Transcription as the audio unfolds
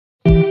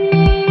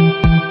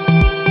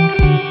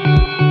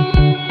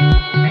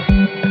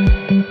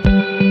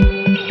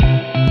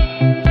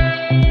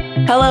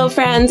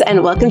friends,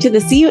 and welcome to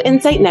the CU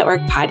Insight Network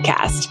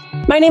podcast.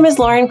 My name is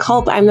Lauren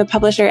Culp. I'm the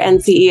publisher and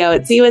CEO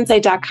at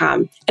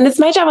cuinsight.com. And it's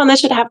my job on this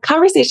show to have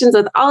conversations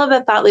with all of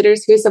the thought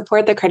leaders who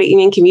support the credit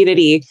union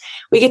community.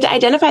 We get to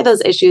identify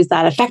those issues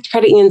that affect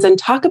credit unions and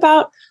talk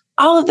about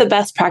all of the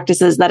best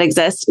practices that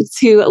exist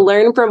to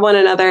learn from one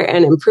another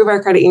and improve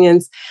our credit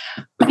unions.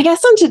 My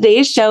guest on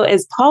today's show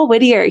is Paul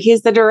Whittier.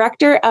 He's the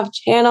Director of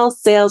Channel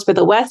Sales for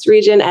the West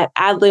region at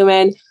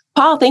Adlumin.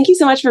 Paul, thank you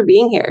so much for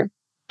being here.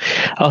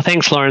 Oh,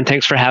 thanks, Lauren.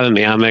 Thanks for having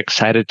me. I'm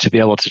excited to be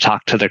able to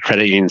talk to the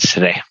credit unions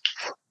today.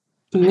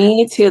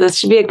 Me too. This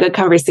should be a good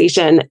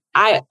conversation.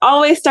 I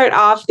always start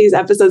off these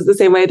episodes the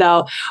same way,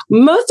 though.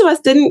 Most of us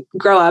didn't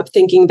grow up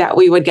thinking that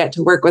we would get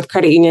to work with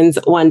credit unions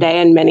one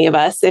day. And many of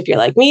us, if you're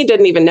like me,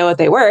 didn't even know what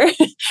they were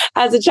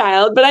as a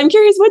child. But I'm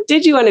curious, what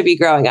did you want to be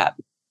growing up?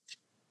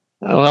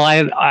 Well,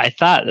 I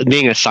thought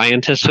being a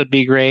scientist would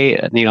be great.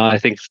 I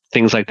think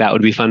things like that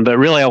would be fun. But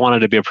really, I wanted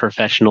to be a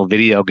professional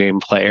video game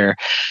player.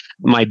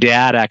 My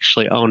dad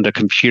actually owned a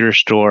computer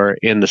store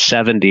in the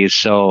 70s.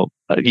 So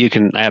I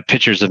have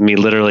pictures of me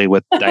literally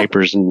with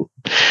diapers and,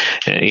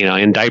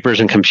 in diapers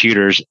and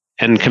computers.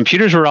 And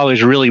computers were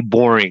always really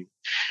boring.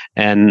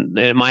 And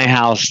in my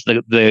house,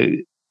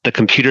 the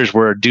computers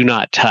were do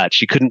not touch.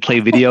 You couldn't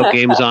play video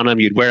games on them.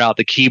 You'd wear out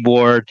the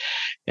keyboard.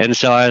 And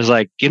so I was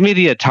like, give me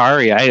the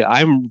Atari.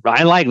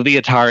 I like the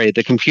Atari.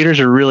 The computers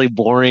are really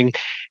boring.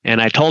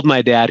 And I told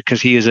my dad,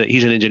 because he's an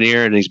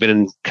engineer and he's been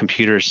in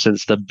computers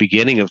since the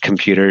beginning of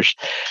computers,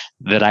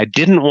 that I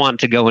didn't want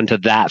to go into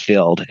that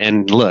field.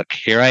 And look,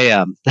 here I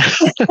am.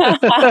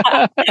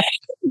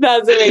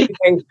 That's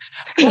amazing.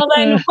 Well,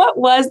 then what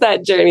was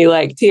that journey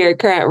like to your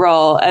current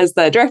role as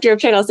the Director of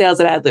Channel Sales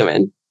at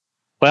Adlumin?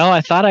 Well,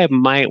 I thought I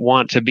might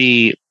want to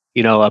be,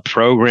 a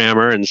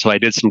programmer. And so I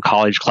did some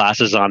college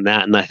classes on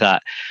that. And I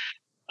thought,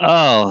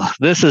 oh,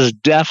 this is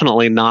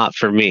definitely not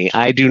for me.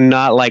 I do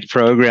not like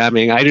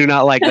programming. I do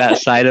not like that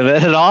side of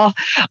it at all.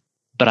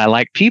 But I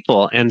like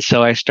people. And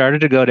so I started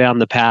to go down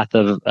the path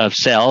of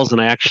sales. And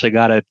I actually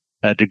got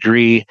a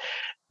degree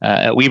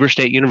at Weber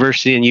State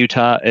University in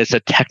Utah. It's a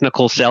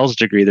technical sales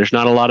degree. There's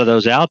not a lot of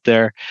those out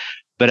there.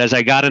 But as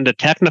I got into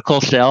technical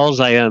sales,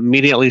 I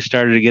immediately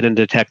started to get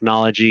into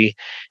technology.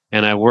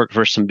 And I worked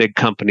for some big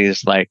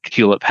companies like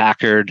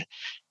Hewlett-Packard,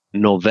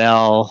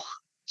 Novell,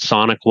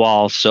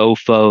 SonicWall,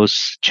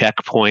 Sophos,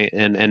 Checkpoint,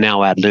 and now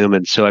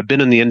Adlumin. So I've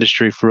been in the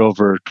industry for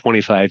over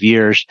 25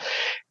 years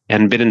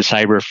and been in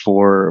cyber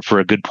for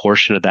a good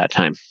portion of that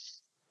time.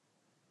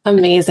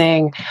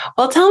 Amazing.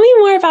 Well, tell me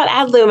more about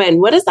Adlumin.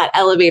 What is that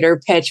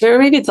elevator pitch? Or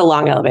maybe it's a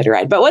long elevator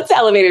ride, but what's the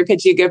elevator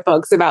pitch you give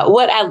folks about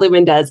what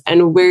Adlumin does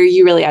and where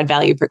you really add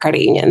value for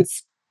credit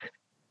unions?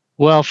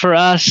 Well, for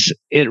us,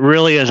 it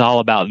really is all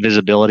about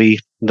visibility.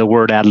 The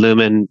word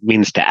Adlumin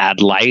means to add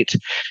light.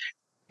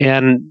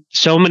 And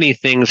so many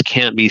things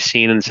can't be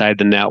seen inside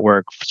the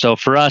network. So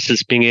for us,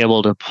 it's being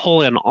able to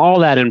pull in all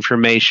that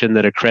information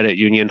that a credit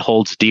union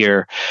holds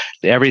dear.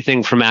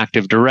 Everything from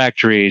Active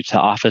Directory to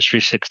Office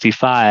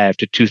 365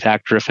 to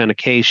two-factor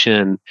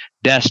authentication,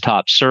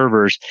 desktop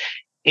servers,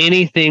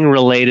 anything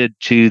related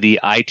to the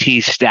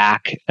IT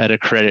stack at a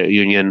credit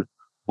union.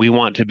 We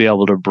want to be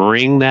able to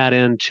bring that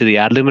into the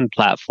Adlumin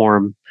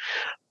platform,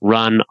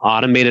 run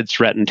automated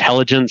threat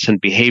intelligence and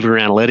behavior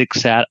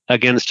analytics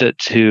against it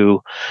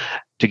to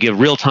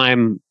give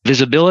real-time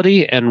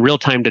visibility and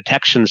real-time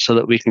detection so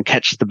that we can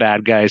catch the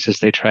bad guys as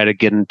they try to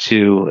get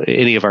into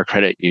any of our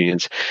credit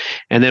unions.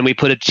 And then we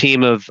put a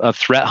team of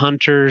threat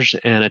hunters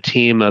and a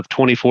team of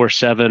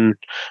 24/7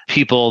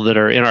 people that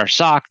are in our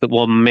SOC that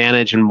will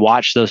manage and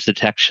watch those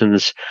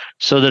detections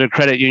so that a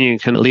credit union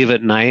can leave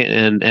at night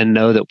and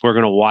know that we're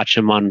going to watch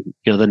them on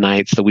the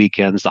nights, the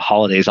weekends, the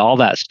holidays, all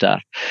that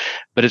stuff.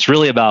 But it's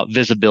really about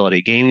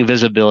visibility, gaining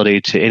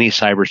visibility to any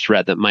cyber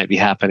threat that might be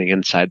happening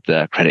inside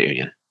the credit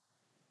union.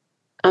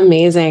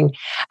 Amazing.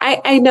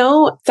 I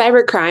know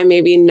cybercrime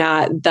maybe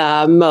not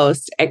the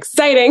most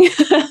exciting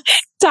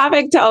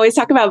topic to always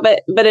talk about,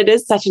 but it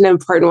is such an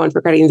important one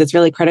for credit unions. It's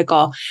really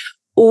critical.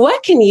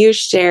 What can you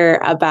share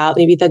about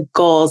maybe the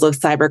goals of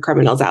cyber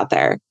criminals out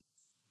there?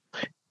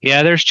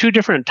 Yeah, there's two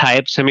different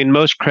types. I mean,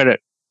 most credit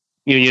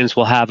unions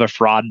will have a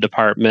fraud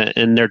department,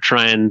 and they're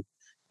trying,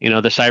 the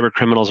cyber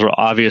criminals are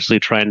obviously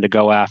trying to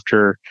go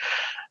after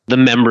the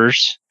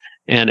members.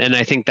 And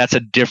I think that's a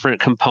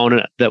different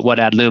component that what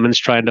Adlumin's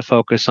trying to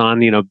focus on,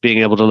 being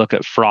able to look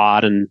at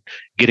fraud and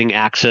getting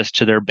access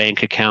to their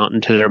bank account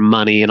and to their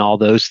money and all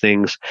those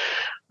things.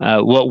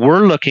 What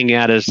we're looking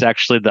at is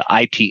actually the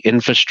IT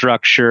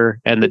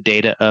infrastructure and the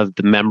data of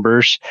the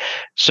members.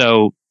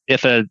 So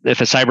if a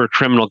cyber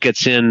criminal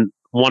gets in,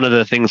 one of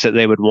the things that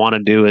they would want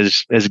to do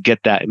is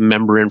get that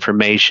member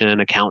information,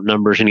 account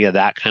numbers, any of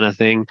that kind of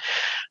thing.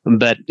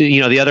 But,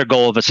 the other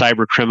goal of a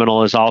cyber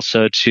criminal is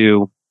also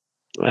to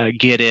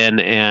get in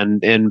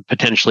and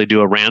potentially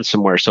do a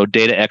ransomware. So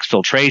data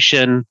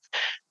exfiltration,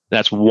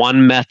 that's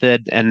one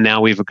method. And now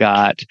we've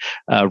got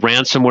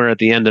ransomware at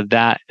the end of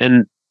that.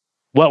 And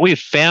what we've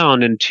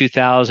found in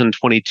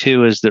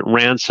 2022 is that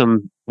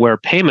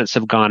ransomware payments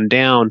have gone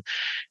down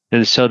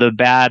And so the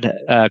bad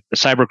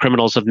cyber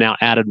criminals have now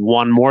added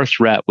one more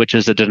threat, which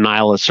is a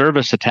denial of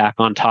service attack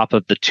on top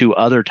of the two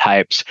other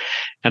types.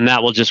 And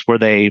that will just where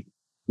they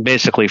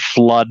basically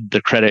flood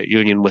the credit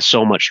union with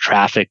so much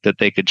traffic that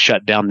they could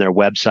shut down their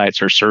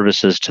websites or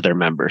services to their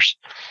members.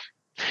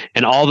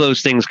 And all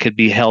those things could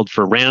be held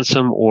for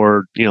ransom,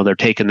 or they're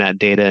taking that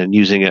data and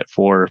using it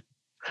for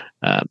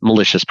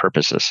malicious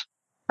purposes.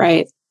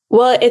 Right.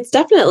 Well, it's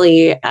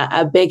definitely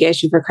a big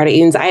issue for credit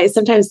unions.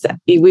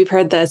 We've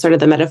heard the sort of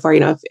the metaphor,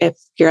 if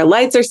your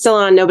lights are still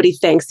on, nobody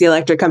thanks the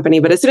electric company.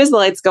 But as soon as the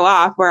lights go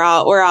off, we're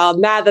all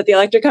mad that the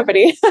electric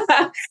company.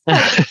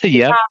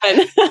 Yep.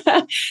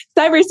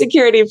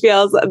 Cybersecurity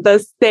feels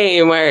the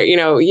same, where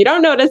you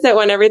don't notice it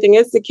when everything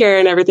is secure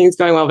and everything's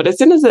going well, but as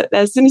soon as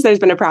there's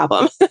been a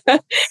problem.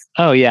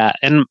 Oh yeah,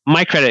 and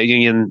my credit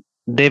union,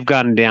 they've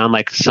gone down,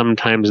 like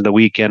sometimes the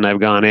weekend I've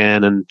gone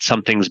in and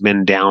something's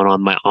been down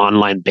on my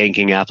online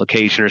banking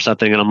application or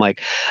something. And I'm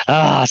like,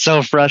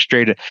 so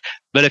frustrated.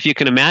 But if you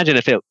can imagine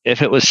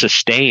if it was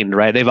sustained,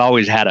 right, they've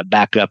always had it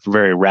back up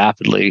very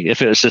rapidly.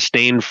 If it was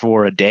sustained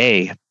for a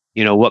day,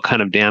 what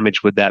kind of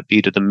damage would that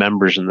be to the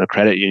members in the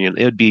credit union?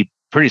 It would be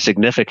pretty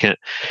significant.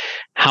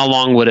 How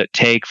long would it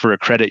take for a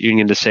credit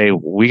union to say,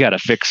 we got to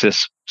fix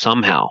this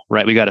somehow,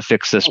 right? We got to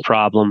fix this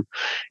problem.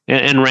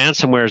 And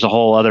ransomware is a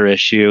whole other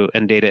issue,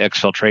 and data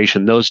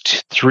exfiltration. Those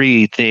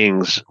three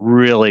things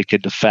really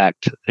could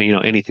affect,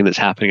 anything that's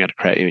happening at a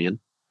credit union.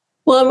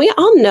 Well, and we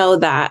all know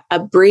that a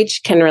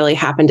breach can really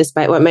happen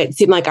despite what might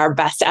seem like our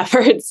best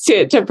efforts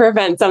to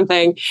prevent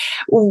something.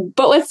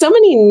 But with so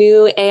many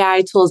new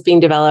AI tools being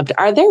developed,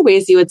 are there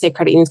ways you would say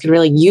credit unions could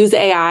really use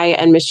AI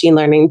and machine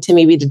learning to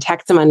maybe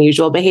detect some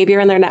unusual behavior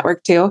in their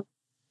network too?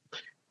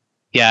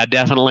 Yeah,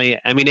 definitely.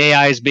 I mean,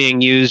 AI is being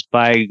used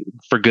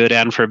for good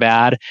and for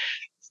bad.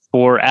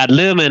 For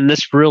Adlumin,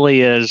 this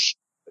really is,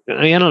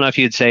 I don't know if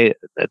you'd say,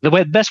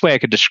 the best way I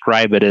could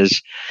describe it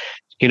is,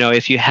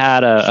 if you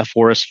had a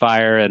forest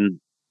fire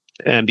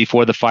and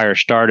before the fire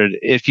started,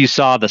 if you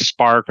saw the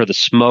spark or the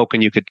smoke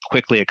and you could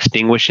quickly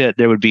extinguish it,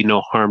 there would be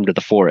no harm to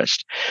the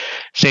forest.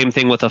 Same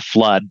thing with a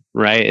flood,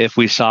 right? If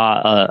we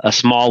saw a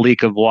small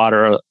leak of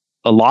water,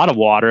 a lot of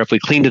water, if we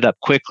cleaned it up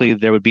quickly,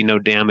 there would be no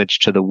damage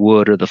to the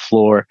wood or the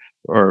floor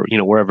or,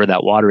 wherever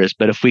that water is.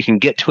 But if we can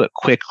get to it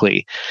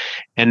quickly,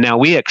 and now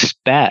we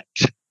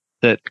expect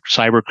that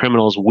cyber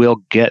criminals will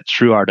get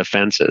through our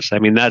defenses. I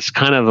mean, that's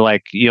kind of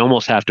like, you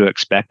almost have to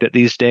expect it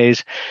these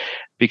days,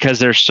 because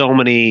there's so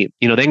many,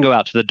 they can go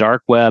out to the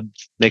dark web,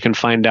 they can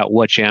find out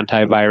which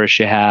antivirus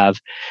you have,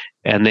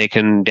 and they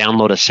can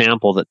download a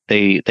sample that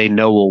they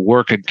know will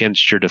work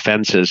against your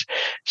defenses.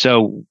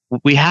 So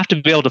we have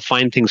to be able to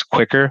find things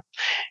quicker.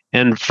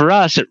 And for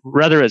us,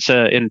 whether it's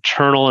an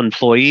internal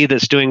employee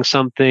that's doing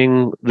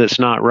something that's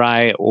not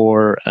right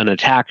or an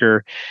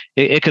attacker,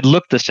 it could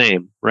look the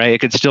same, right? It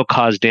could still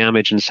cause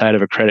damage inside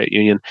of a credit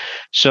union.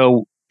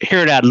 So here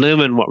at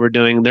Adlumin, what we're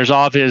doing, there's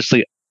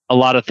obviously a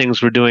lot of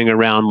things we're doing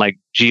around like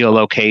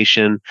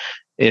geolocation.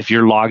 If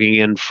you're logging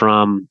in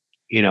from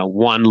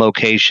one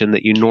location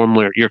that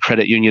your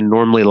credit union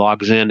normally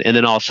logs in, and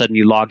then all of a sudden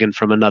you log in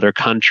from another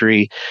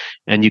country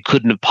and you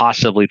couldn't have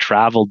possibly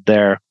traveled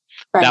there.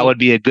 Right. That would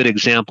be a good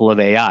example of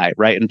AI,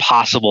 right?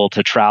 Impossible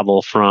to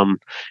travel from,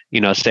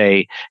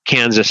 say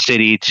Kansas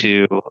City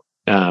to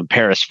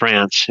Paris,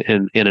 France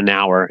in an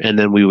hour. And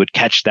then we would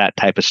catch that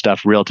type of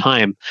stuff real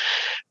time.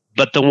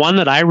 But the one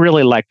that I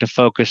really like to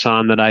focus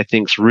on that I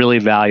think is really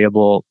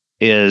valuable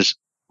is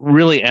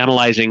really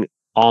analyzing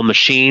all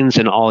machines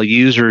and all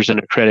users in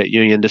a credit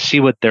union to see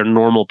what their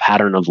normal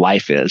pattern of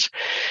life is.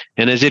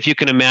 And as if you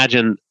can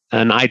imagine,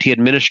 an IT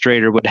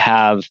administrator would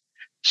have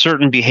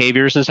certain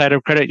behaviors inside of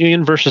a credit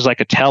union versus like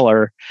a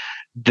teller.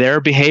 Their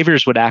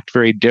behaviors would act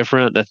very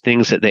different, the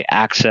things that they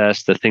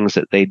access, the things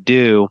that they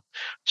do.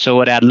 So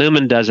what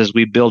Adlumin does is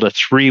we build a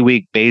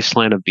 3-week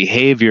baseline of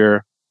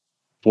behavior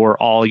for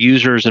all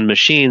users and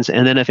machines.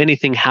 And then if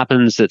anything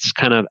happens that's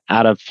kind of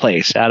out of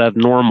place, out of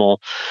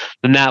normal,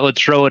 then that would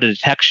throw a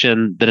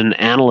detection that an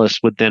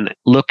analyst would then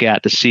look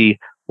at to see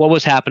what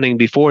was happening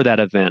before that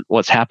event,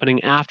 what's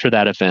happening after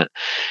that event.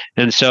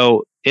 And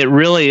so it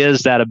really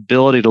is that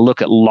ability to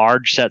look at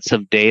large sets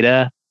of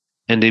data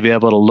and to be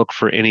able to look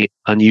for any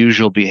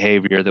unusual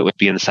behavior that would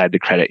be inside the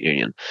credit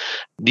union.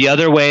 The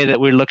other way that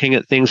we're looking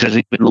at things is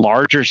even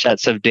larger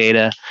sets of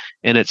data,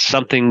 and it's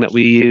something that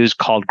we use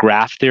called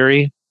graph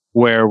theory,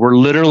 where we're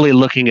literally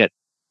looking at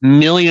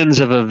millions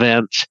of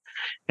events.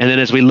 And then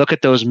as we look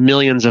at those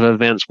millions of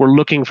events, we're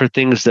looking for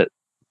things that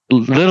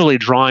literally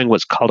drawing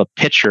what's called a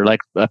picture, like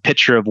a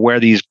picture of where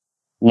these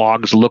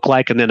logs look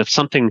like. And then if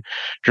something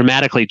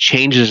dramatically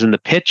changes in the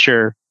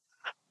picture,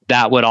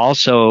 that would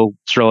also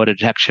throw a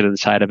detection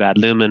inside of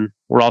Adlumin.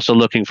 We're also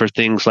looking for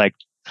things like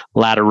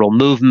lateral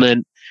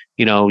movement.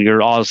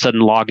 You're all of a sudden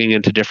logging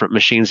into different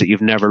machines that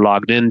you've never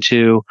logged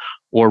into,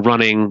 or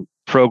running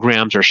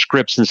programs or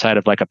scripts inside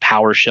of like a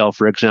PowerShell,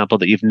 for example,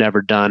 that you've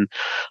never done.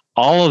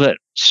 All of it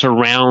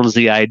surrounds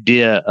the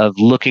idea of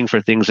looking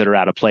for things that are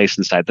out of place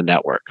inside the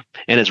network.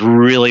 And it's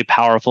really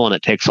powerful, and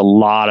it takes a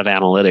lot of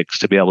analytics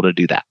to be able to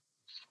do that.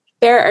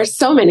 There are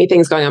so many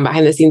things going on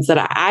behind the scenes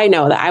that I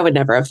know that I would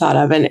never have thought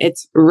of. And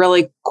it's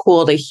really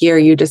cool to hear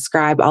you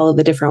describe all of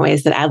the different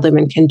ways that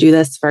Adlumin can do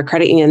this for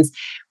credit unions.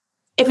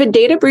 If a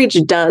data breach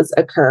does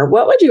occur,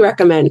 what would you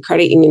recommend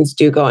credit unions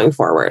do going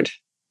forward?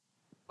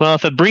 Well,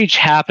 if a breach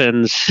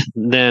happens,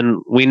 then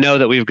we know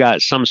that we've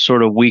got some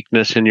sort of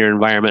weakness in your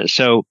environment.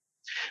 So,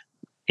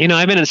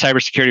 I've been in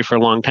cybersecurity for a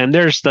long time.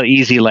 There's the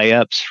easy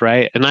layups,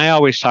 right? And I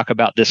always talk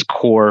about this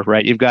core,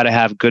 right? You've got to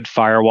have good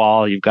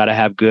firewall. You've got to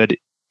have good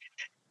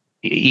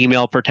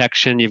email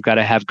protection. You've got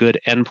to have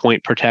good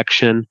endpoint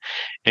protection,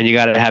 and you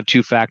got to have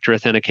two-factor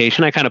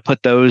authentication. I kind of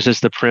put those as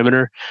the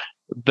perimeter,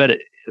 but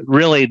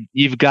really,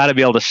 you've got to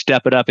be able to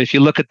step it up. If you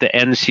look at the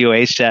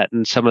NCOA set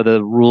and some of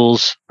the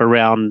rules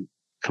around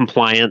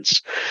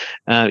compliance,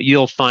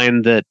 you'll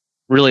find that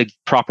really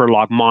proper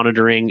log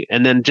monitoring,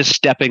 and then just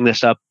stepping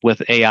this up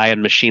with AI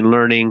and machine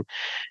learning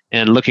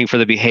and looking for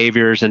the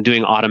behaviors and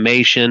doing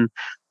automation.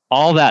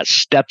 All that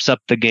steps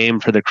up the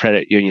game for the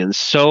credit unions.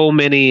 So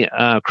many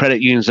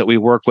credit unions that we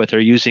work with are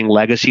using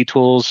legacy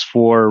tools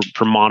for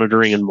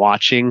monitoring and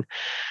watching,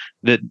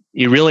 that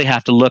you really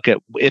have to look at.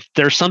 If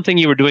there's something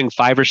you were doing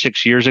 5 or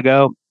 6 years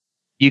ago,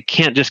 you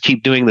can't just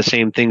keep doing the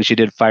same things you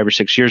did 5 or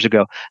 6 years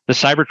ago. The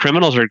cyber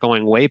criminals are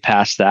going way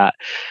past that.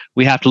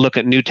 We have to look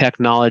at new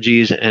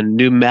technologies and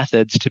new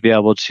methods to be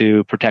able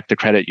to protect the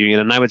credit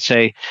union. And I would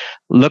say,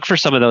 look for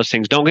some of those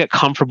things. Don't get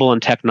comfortable in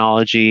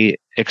technology,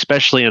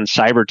 especially in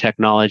cyber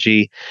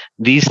technology.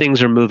 These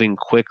things are moving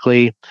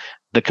quickly.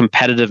 The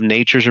competitive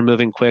natures are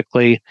moving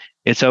quickly.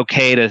 It's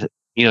okay to,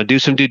 do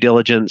some due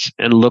diligence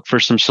and look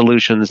for some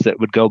solutions that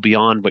would go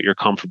beyond what you're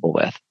comfortable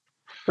with.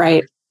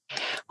 Right.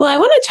 Well, I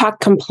want to talk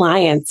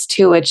compliance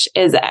too, which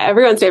is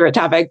everyone's favorite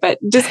topic, but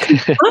just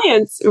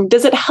compliance,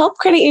 does it help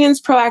credit unions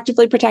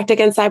proactively protect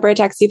against cyber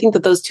attacks? Do you think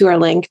that those two are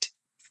linked?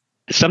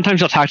 Sometimes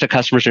you'll talk to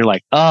customers and you're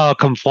like, oh,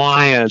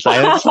 compliance.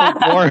 It's so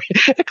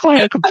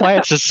boring.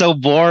 Compliance is so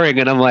boring.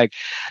 And I'm like,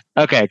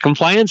 okay,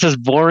 compliance is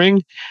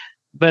boring.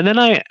 But then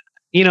I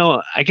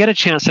get a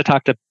chance to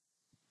talk to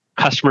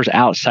customers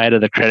outside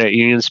of the credit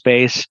union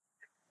space.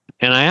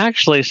 And I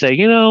actually say,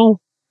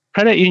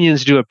 credit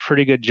unions do a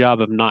pretty good job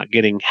of not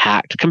getting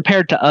hacked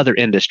compared to other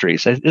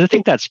industries. I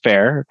think that's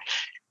fair.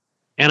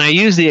 And I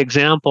use the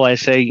example, I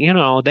say,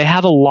 they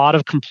have a lot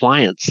of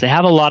compliance. They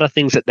have a lot of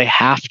things that they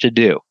have to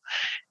do.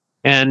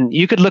 And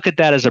you could look at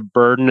that as a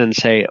burden and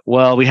say,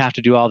 well, we have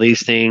to do all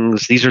these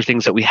things. These are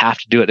things that we have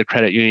to do at the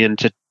credit union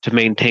to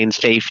maintain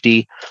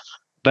safety.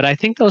 But I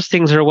think those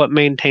things are what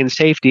maintain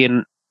safety.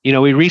 And,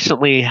 we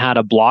recently had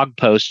a blog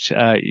post.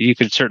 You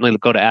could certainly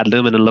go to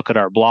Adlumin and look at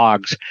our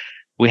blogs.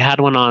 We had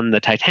one on the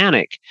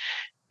Titanic,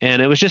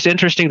 and it was just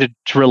interesting to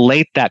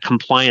relate that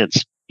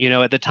compliance.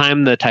 At the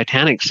time the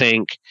Titanic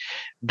sank,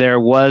 there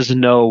was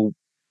no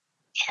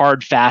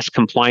hard, fast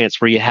compliance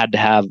where you had to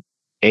have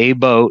a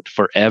boat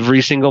for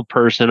every single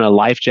person, a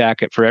life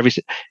jacket for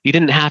you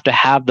didn't have to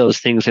have those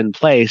things in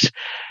place.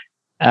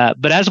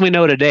 But as we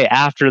know today,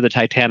 after the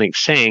Titanic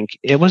sank,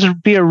 it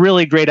would be a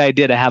really great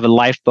idea to have a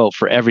lifeboat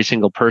for every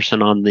single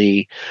person on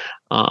the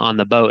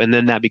boat, and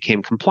then that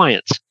became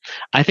compliance.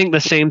 I think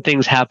the same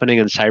thing's happening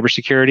in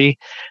cybersecurity.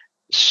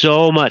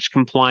 So much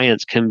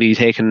compliance can be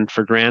taken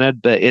for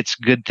granted, but it's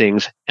good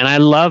things. And I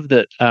love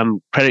that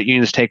credit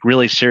unions take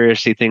really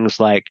seriously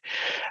things like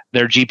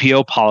their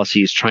GPO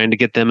policies, trying to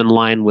get them in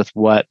line with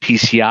what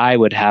PCI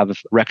would have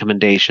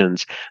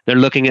recommendations. They're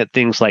looking at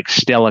things like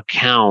stale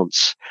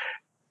accounts,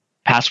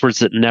 passwords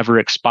that never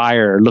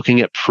expire,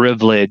 looking at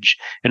privilege,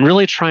 and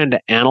really trying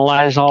to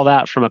analyze all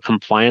that from a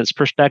compliance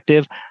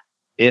perspective.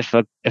 If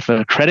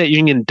a credit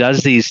union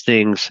does these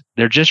things,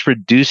 they're just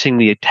reducing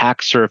the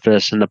attack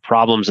surface and the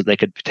problems that they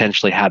could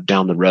potentially have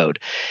down the road.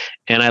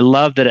 And I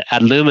love that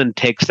Adlumin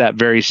takes that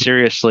very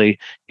seriously.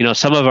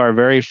 Some of our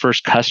very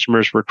first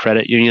customers were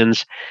credit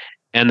unions,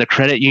 and the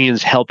credit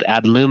unions helped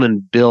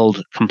Adlumin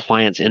build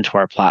compliance into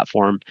our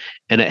platform,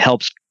 and it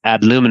helps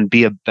Adlumin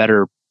be a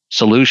better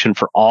solution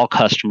for all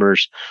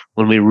customers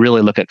when we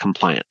really look at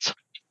compliance.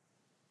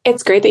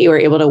 It's great that you were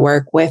able to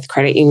work with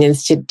credit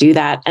unions to do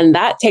that. And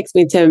that takes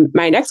me to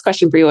my next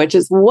question for you, which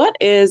is, what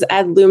is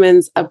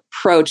Adlumin's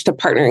approach to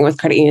partnering with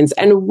credit unions,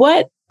 and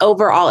what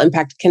overall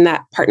impact can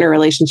that partner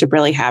relationship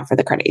really have for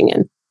the credit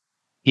union?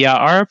 Yeah,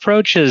 our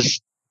approach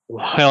is,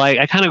 well,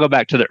 I kind of go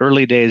back to the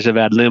early days of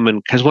Adlumin,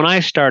 because when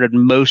I started,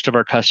 most of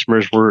our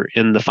customers were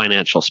in the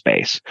financial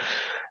space.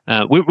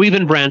 We've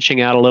been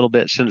branching out a little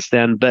bit since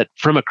then, but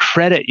from a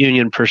credit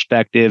union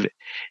perspective,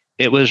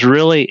 it was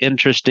really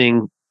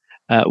interesting.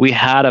 We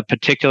had a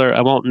particular,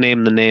 I won't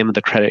name the name of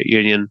the credit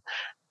union,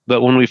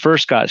 but when we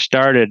first got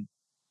started,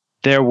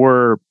 there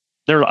were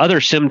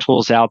other SIM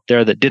tools out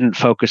there that didn't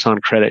focus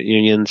on credit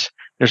unions.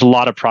 There's a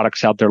lot of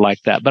products out there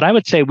like that. But I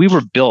would say we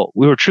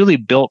were truly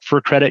built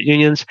for credit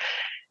unions.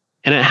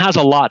 And it has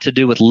a lot to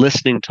do with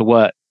listening to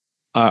what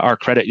our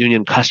credit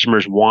union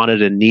customers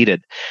wanted and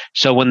needed.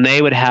 So when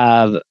they would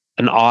have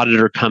an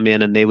auditor come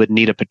in and they would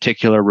need a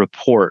particular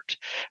report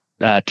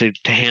to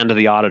hand to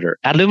the auditor,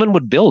 Adlumin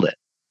would build it.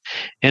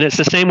 And it's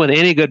the same with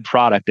any good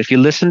product. If you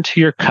listen to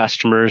your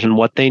customers and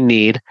what they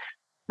need,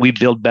 we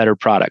build better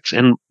products.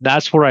 And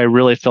that's where I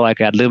really feel like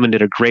Adlumin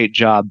did a great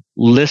job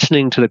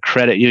listening to the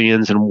credit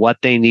unions and what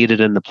they needed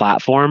in the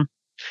platform,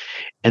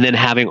 and then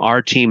having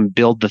our team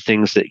build the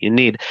things that you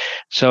need.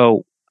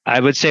 So I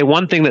would say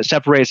one thing that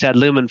separates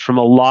Adlumin from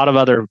a lot of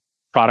other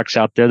products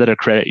out there that a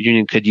credit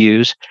union could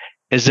use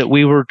is that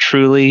we were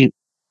truly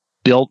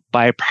built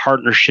by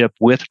partnership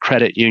with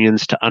credit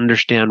unions to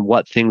understand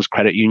what things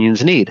credit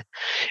unions need.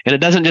 And it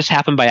doesn't just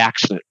happen by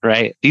accident,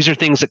 right? These are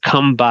things that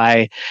come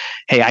by,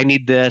 hey, I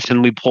need this,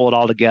 and we pull it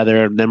all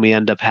together, and then we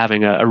end up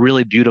having a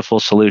really beautiful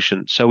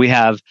solution. So we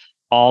have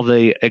all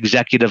the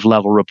executive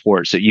level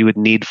reports that you would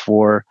need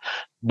for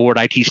board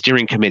IT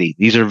steering committee.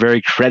 These are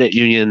very credit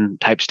union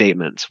type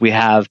statements. We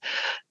have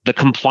the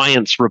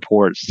compliance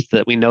reports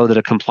that we know that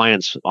a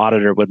compliance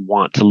auditor would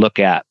want to look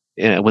at.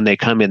 When they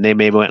come in, they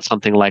may want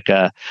something like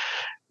a,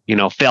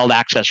 failed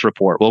access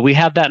report. Well, we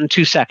have that in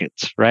 2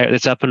 seconds, right?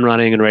 It's up and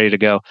running and ready to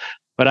go.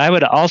 But I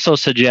would also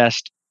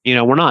suggest,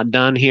 we're not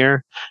done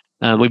here.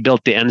 We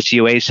built the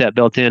NCOA set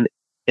built in.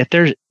 If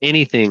there's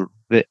anything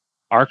that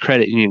our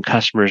credit union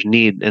customers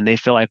need and they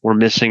feel like we're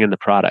missing in the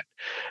product,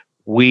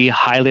 we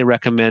highly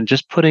recommend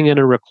just putting in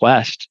a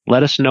request.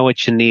 Let us know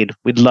what you need.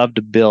 We'd love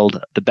to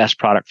build the best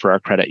product for our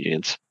credit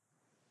unions.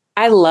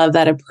 I love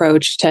that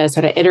approach to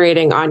sort of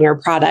iterating on your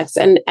products.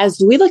 And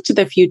as we look to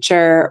the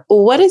future,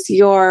 what is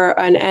your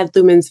and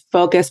Adlumin's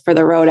focus for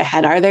the road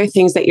ahead? Are there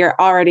things that you're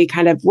already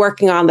kind of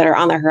working on that are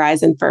on the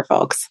horizon for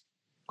folks?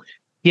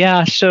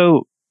 Yeah.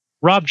 So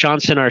Rob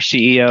Johnson, our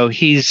CEO,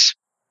 he's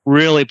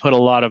really put a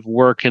lot of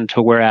work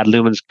into where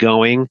Adlumin's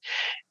going.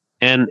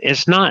 And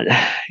it's not,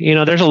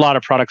 there's a lot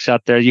of products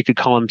out there. You could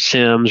call them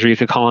SIMs or you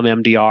could call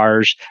them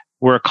MDRs.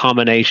 We're a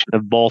combination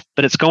of both,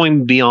 but it's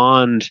going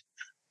beyond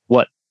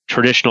what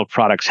traditional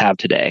products have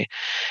today.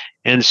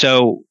 And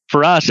so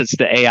for us, it's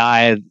the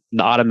AI,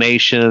 the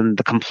automation,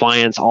 the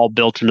compliance all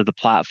built into the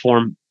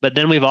platform. But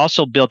then we've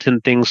also built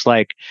in things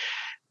like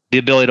the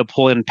ability to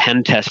pull in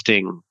pen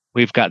testing.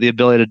 We've got the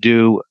ability to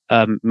do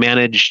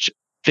managed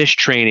fish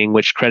training,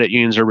 which credit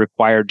unions are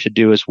required to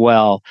do as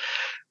well.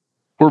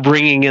 We're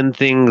bringing in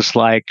things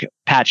like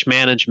patch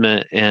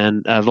management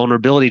and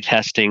vulnerability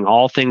testing,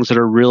 all things that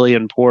are really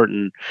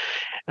important.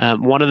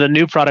 One of the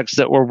new products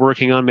that we're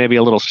working on, maybe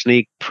a little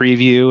sneak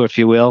preview, if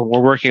you will, we're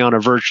working on a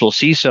virtual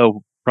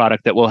CISO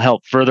product that will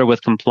help further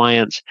with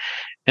compliance.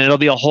 And it'll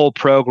be a whole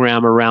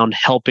program around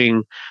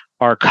helping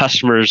our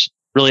customers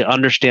really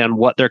understand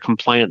what their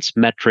compliance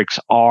metrics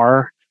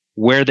are,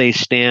 where they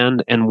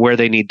stand, and where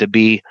they need to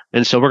be.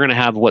 And so we're going to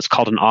have what's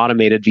called an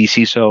automated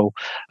vCISO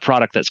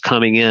product that's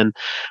coming in.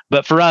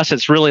 But for us,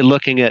 it's really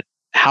looking at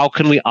how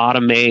can we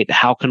automate?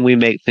 How can we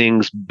make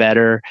things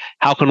better?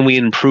 How can we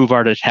improve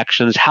our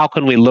detections? How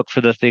can we look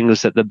for the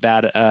things that the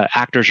bad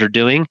actors are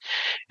doing?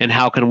 And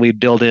how can we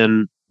build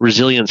in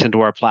resilience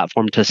into our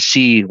platform to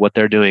see what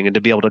they're doing and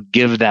to be able to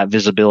give that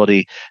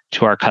visibility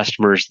to our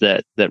customers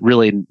that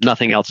really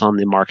nothing else on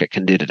the market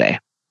can do today?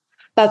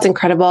 That's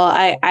incredible.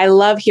 I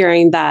love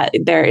hearing that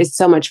there is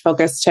so much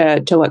focus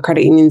to what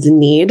credit unions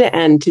need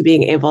and to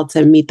being able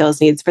to meet those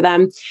needs for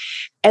them.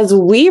 As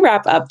we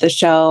wrap up the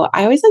show,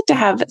 I always like to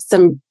have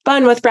some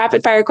fun with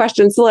rapid fire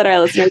questions to let our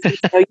listeners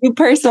know you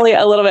personally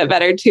a little bit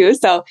better too.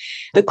 So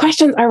the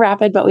questions are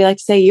rapid, but we like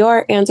to say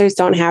your answers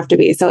don't have to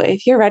be. So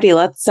if you're ready,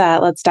 let's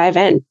dive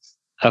in.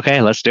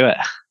 Okay, let's do it.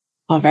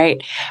 All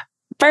right.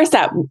 First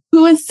up,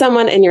 who is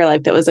someone in your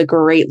life that was a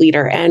great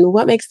leader and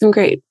what makes them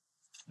great?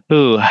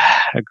 Ooh,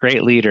 a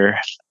great leader.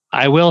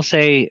 I will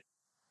say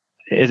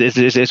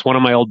it's one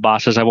of my old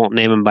bosses. I won't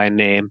name him by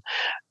name,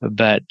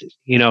 but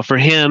for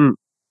him,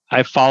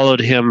 I followed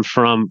him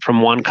from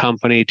one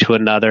company to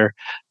another.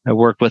 I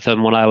worked with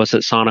him when I was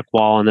at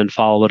SonicWall and then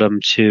followed him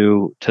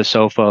to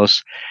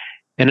Sophos.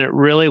 And it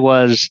really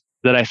was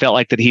that I felt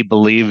like that he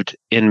believed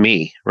in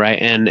me, right?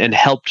 And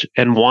helped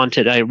and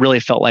wanted, I really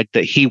felt like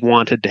that he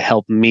wanted to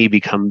help me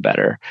become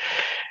better.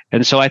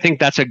 And so I think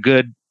that's a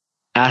good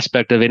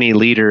aspect of any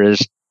leader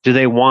is, does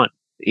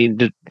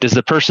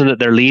the person that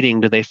they're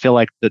leading, do they feel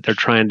like that they're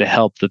trying to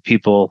help the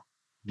people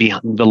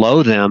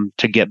below them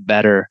to get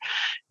better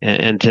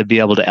and to be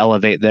able to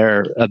elevate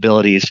their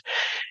abilities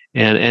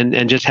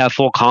and just have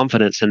full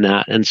confidence in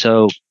that. And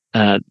so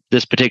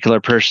this particular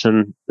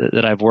person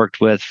that I've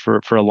worked with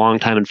for a long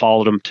time and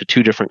followed him to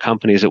 2 different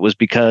companies, it was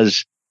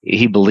because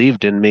he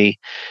believed in me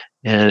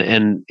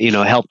and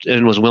helped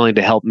and was willing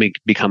to help me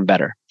become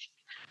better.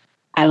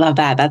 I love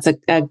that. That's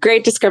a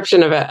great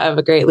description of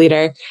a great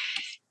leader.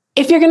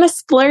 If you're going to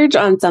splurge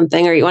on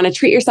something or you want to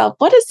treat yourself,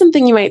 what is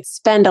something you might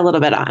spend a little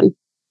bit on?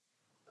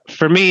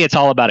 For me, it's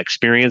all about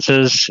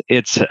experiences.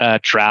 It's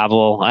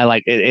travel. I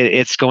like it.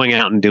 It's going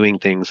out and doing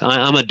things.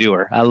 I'm a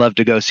doer. I love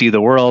to go see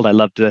the world. I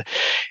love to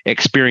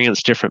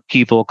experience different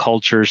people,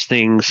 cultures,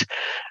 things.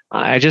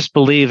 I just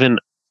believe in,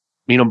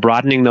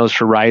 broadening those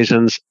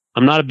horizons.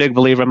 I'm not a big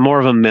believer. I'm more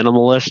of a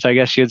minimalist, I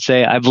guess you'd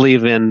say. I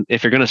believe in,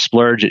 if you're going to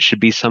splurge, it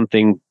should be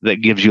something that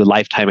gives you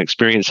lifetime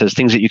experiences,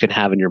 things that you can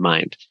have in your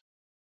mind.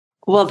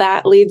 Well,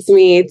 that leads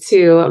me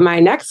to my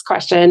next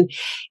question.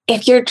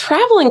 If you're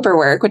traveling for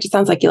work, which it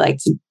sounds like you like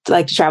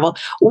to travel,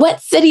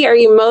 what city are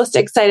you most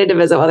excited to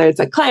visit, whether it's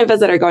a client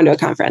visit or going to a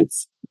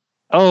conference?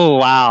 Oh,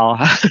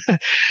 wow.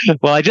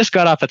 Well, I just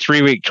got off a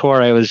 3-week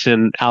tour. I was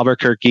in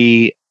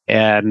Albuquerque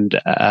and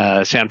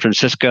San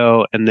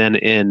Francisco and then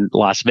in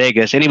Las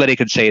Vegas. Anybody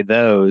could say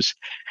those.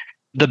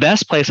 The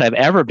best place I've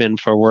ever been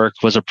for work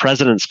was a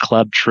President's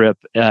Club trip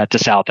to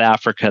South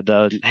Africa,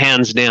 the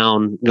hands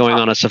down going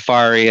on a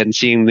safari and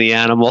seeing the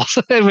animals.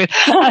 I mean,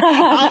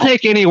 I'll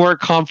take any work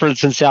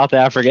conference in South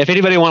Africa. If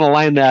anybody want to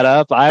line that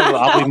up,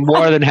 I'll be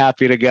more than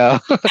happy to go.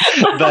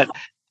 But,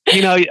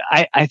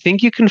 I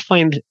think you can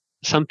find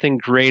something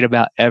great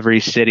about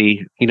every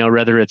city,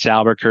 whether it's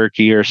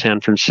Albuquerque or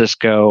San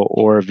Francisco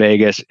or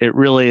Vegas. It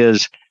really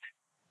is.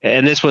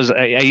 And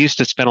I used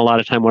to spend a lot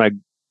of time when I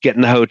get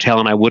in the hotel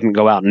and I wouldn't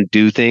go out and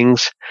do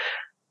things.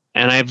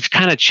 And I've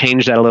kind of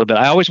changed that a little bit.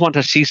 I always want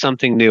to see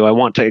something new. I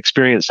want to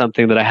experience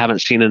something that I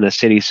haven't seen in a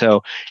city.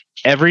 So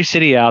every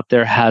city out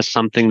there has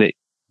something that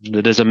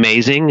is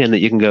amazing and that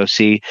you can go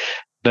see.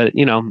 But,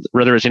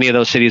 whether it's any of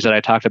those cities that I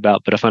talked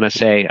about, but if I'm going to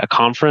say a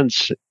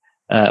conference,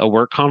 a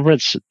work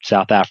conference,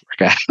 South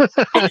Africa.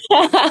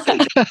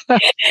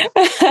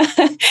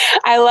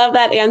 I love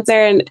that answer.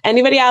 And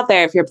anybody out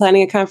there, if you're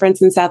planning a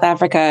conference in South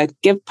Africa,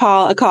 give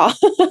Paul a call.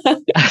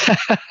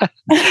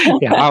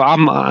 Yeah,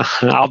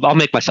 I'll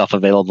make myself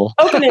available.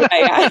 Open it,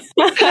 yeah.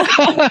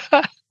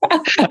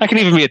 I can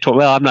even be a tour.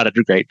 Well, I'm not a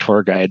great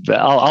tour guide, but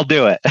I'll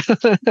do it.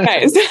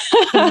 Nice.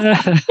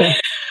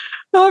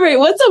 All right.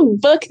 What's a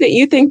book that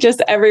you think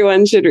just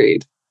everyone should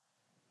read?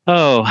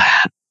 Oh,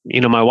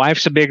 my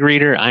wife's a big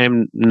reader. I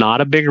am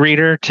not a big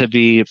reader, to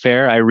be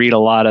fair. I read a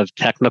lot of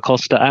technical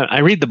stuff. I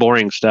read the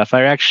boring stuff.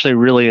 I actually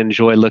really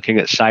enjoy looking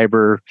at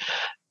cyber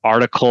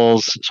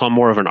articles. So I'm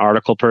more of an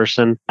article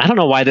person. I don't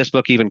know why this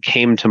book even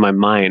came to my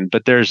mind,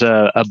 but there's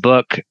a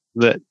book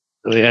that,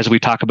 as we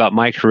talk about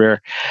my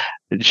career,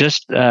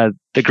 just The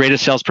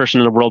Greatest Salesperson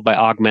in the World by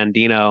Og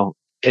Mandino.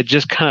 It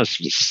just kind of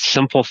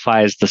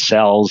simplifies the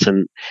sales.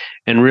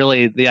 And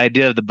really the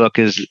idea of the book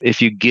is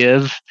if you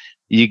give,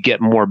 you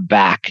get more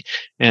back.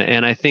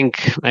 And I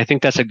think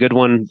that's a good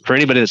one for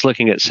anybody that's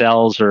looking at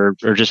sales or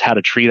just how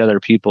to treat other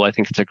people. I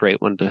think it's a great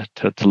one to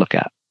look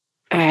at.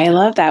 I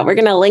love that. We're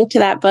going to link to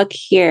that book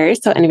here.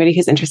 So anybody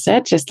who's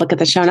interested, just look at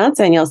the show notes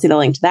and you'll see the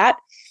link to that.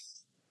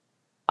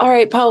 All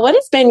right, Paul, what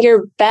has been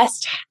your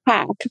best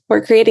hack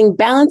for creating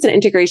balance and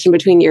integration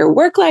between your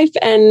work life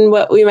and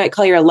what we might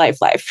call your life?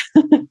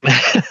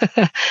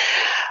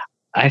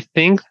 I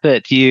think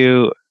that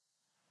to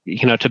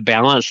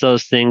balance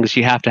those things,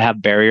 you have to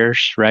have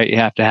barriers, right? You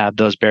have to have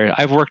those barriers.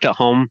 I've worked at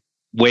home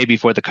way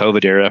before the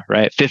COVID era,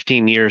 right?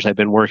 15 years I've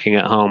been working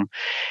at home,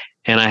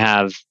 and I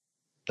have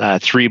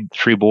three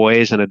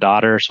boys and a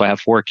daughter. So I have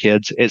 4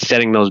 kids. It's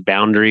setting those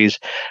boundaries,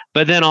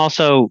 but then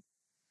also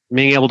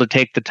being able to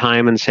take the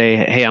time and say,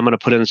 hey, I'm going to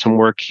put in some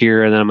work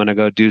here and then I'm going to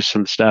go do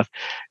some stuff.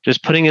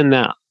 Just putting in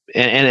that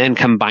and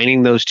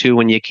combining those two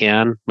when you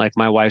can. Like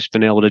my wife's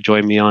been able to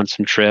join me on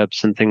some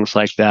trips and things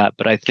like that.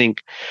 But I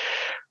think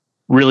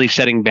really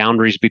setting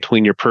boundaries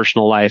between your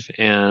personal life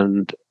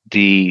and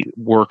the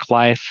work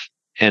life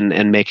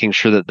and making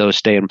sure that those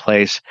stay in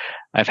place.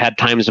 I've had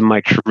times in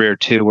my career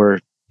too where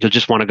you'll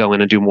just want to go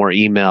in and do more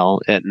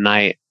email at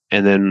night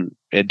and then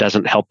it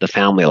doesn't help the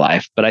family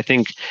life. But I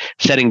think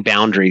setting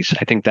boundaries,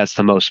 I think that's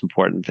the most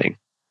important thing.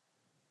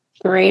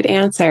 Great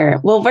answer.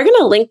 Well, we're going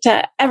to link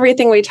to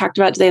everything we talked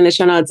about today in the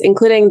show notes,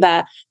 including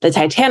the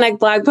Titanic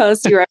blog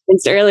post you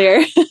referenced earlier.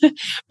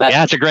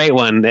 Yeah, it's a great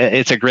one.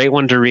 It's a great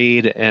one to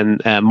read.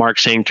 And Mark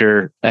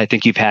Sanctor, I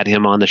think you've had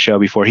him on the show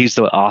before. He's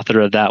the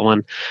author of that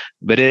one.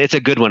 But it's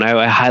a good one.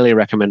 I highly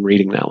recommend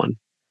reading that one.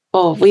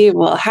 Oh, we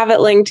will have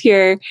it linked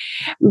here.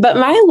 But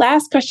my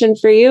last question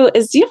for you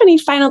is, do you have any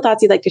final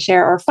thoughts you'd like to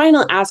share or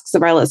final asks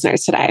of our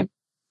listeners today?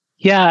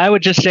 Yeah, I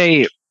would just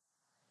say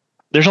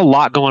there's a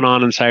lot going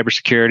on in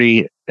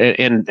cybersecurity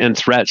and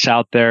threats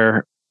out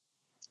there.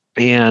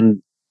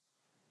 And,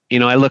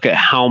 I look at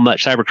how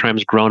much cybercrime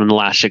has grown in the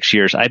last 6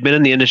 years. I've been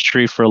in the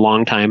industry for a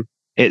long time.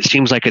 It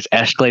seems like it's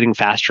escalating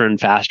faster and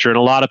faster. And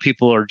a lot of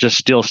people are just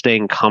still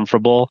staying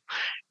comfortable.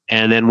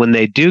 And then when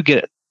they do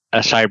get a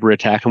cyber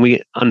attack, and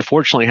we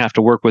unfortunately have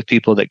to work with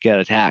people that get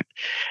attacked,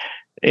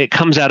 it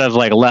comes out of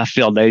like left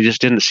field. They just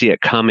didn't see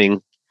it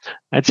coming.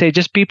 I'd say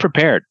just be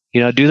prepared,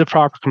 do the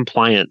proper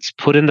compliance,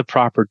 put in the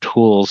proper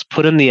tools,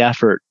 put in the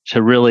effort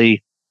to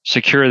really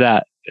secure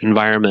that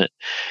environment.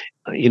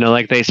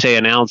 Like they say,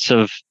 an ounce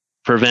of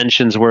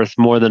prevention's worth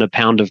more than a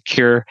pound of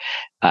cure.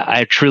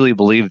 I truly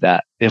believe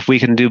that. If we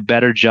can do a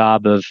better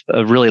job of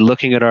really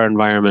looking at our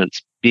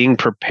environments, being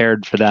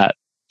prepared for that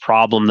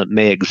problem that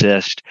may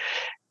exist,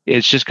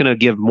 it's just going to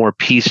give more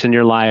peace in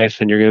your life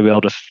and you're going to be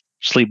able to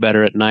sleep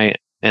better at night.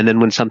 And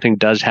then when something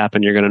does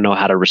happen, you're going to know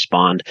how to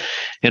respond.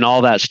 And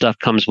all that stuff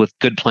comes with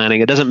good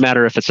planning. It doesn't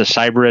matter if it's a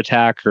cyber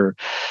attack or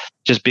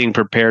just being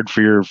prepared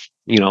for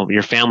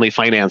your family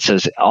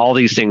finances, all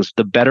these things.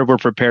 The better we're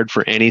prepared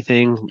for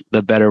anything,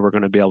 the better we're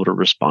going to be able to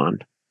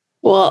respond.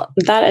 Well,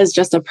 that is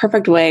just a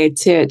perfect way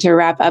to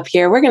wrap up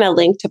here. We're going to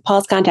link to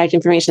Paul's contact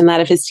information, that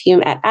of his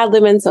team at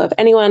Adlumin. So if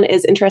anyone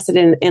is interested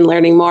in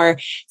learning more,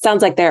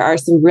 sounds like there are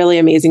some really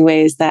amazing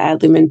ways that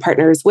Adlumin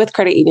partners with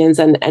credit unions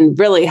and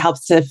really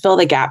helps to fill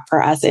the gap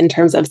for us in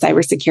terms of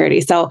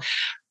cybersecurity. So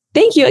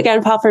thank you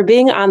again, Paul, for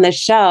being on the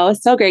show.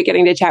 So great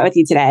getting to chat with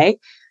you today.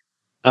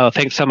 Oh,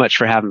 thanks so much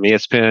for having me.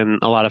 It's been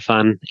a lot of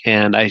fun,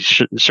 and I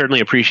certainly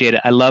appreciate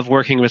it. I love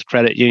working with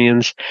credit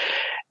unions.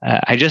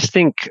 I just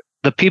think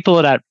the people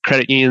at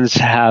credit unions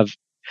I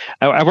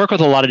work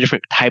with a lot of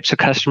different types of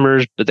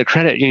customers, but the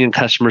credit union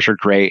customers are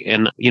great.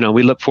 And,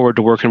 we look forward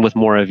to working with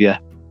more of you.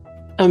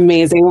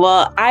 Amazing.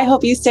 Well, I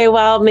hope you stay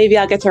well. Maybe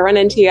I'll get to run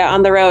into you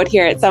on the road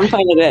here at some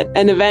point at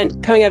an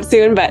event coming up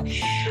soon. But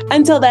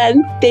until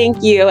then,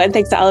 thank you. And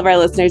thanks to all of our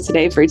listeners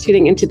today for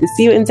tuning into the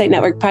CU Insight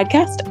Network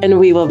podcast. And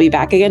we will be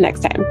back again next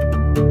time.